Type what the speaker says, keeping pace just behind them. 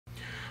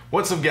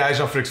What's up guys,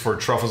 Frsh for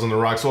Truffles on the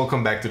Rocks.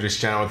 Welcome back to this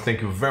channel and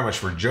thank you very much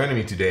for joining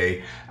me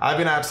today. I've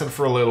been absent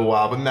for a little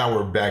while, but now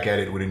we're back at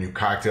it with a new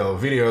cocktail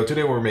video.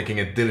 Today we're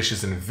making a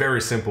delicious and very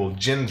simple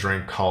gin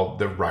drink called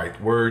The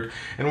Right Word.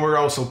 And we're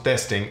also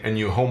testing a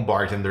new home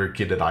bartender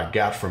kit that I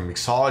got from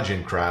Mixology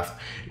and Craft.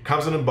 It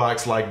comes in a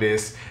box like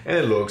this and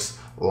it looks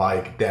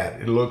like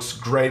that. It looks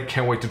great,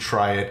 can't wait to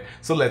try it.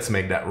 So let's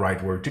make that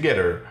right word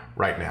together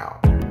right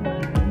now.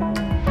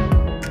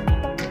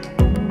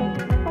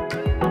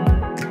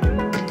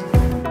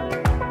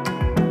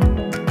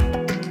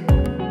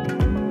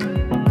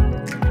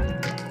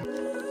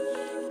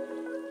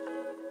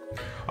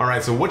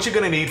 Alright, so what you're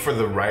gonna need for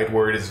the right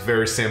word is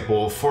very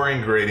simple. 4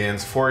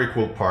 ingredients, 4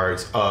 equal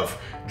parts of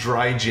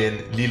dry gin,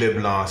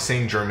 Lillet Blanc,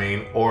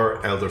 St-Germain or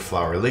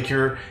Elderflower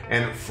liqueur,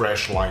 and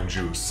fresh lime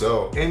juice.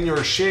 So in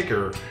your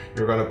shaker,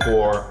 you're gonna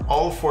pour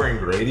all 4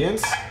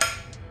 ingredients.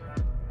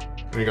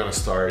 And you're gonna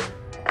start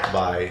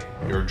by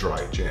your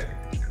dry gin.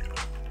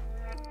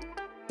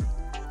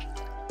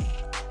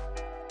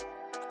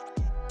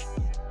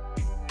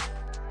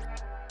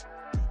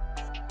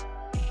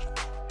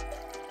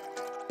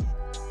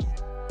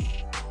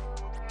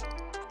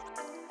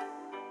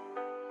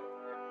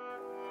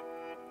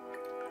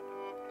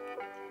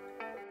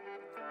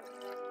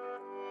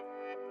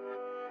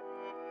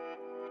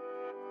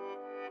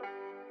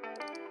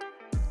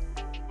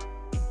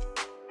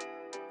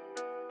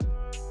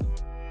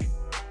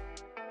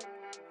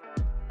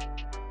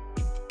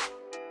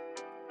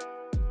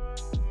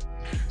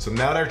 So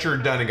now that you're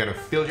done, you're gonna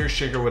fill your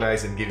shaker with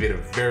ice and give it a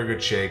very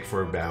good shake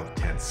for about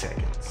 10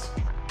 seconds.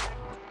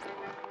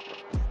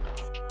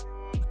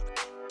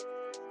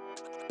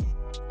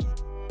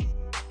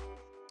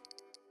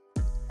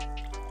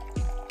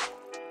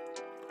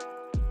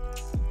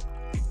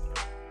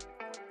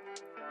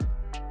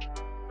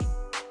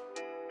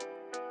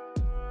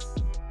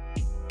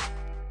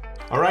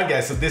 Alright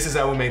guys, so this is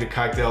how we made the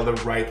cocktail, The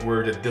Right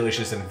Word, a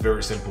delicious and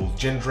very simple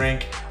gin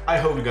drink. I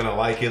hope you're gonna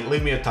like it.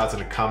 Leave me your thoughts in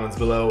the comments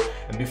below.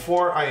 And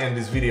before I end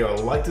this video, I'd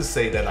like to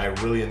say that I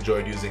really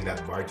enjoyed using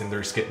that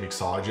bartender kit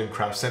Mixology and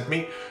Craft sent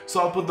me.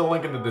 So I'll put the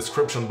link in the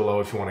description below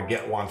if you want to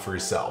get one for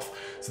yourself.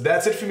 So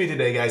that's it for me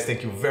today guys.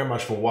 Thank you very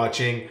much for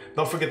watching.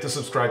 Don't forget to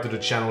subscribe to the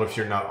channel if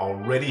you're not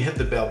already. Hit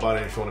the bell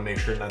button if you want to make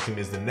sure not to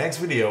miss the next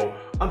video.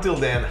 Until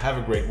then, have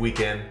a great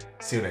weekend.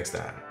 See you next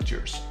time.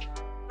 Cheers.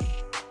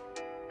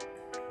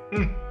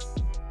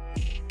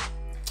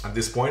 At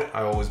this point,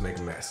 I always make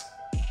a mess.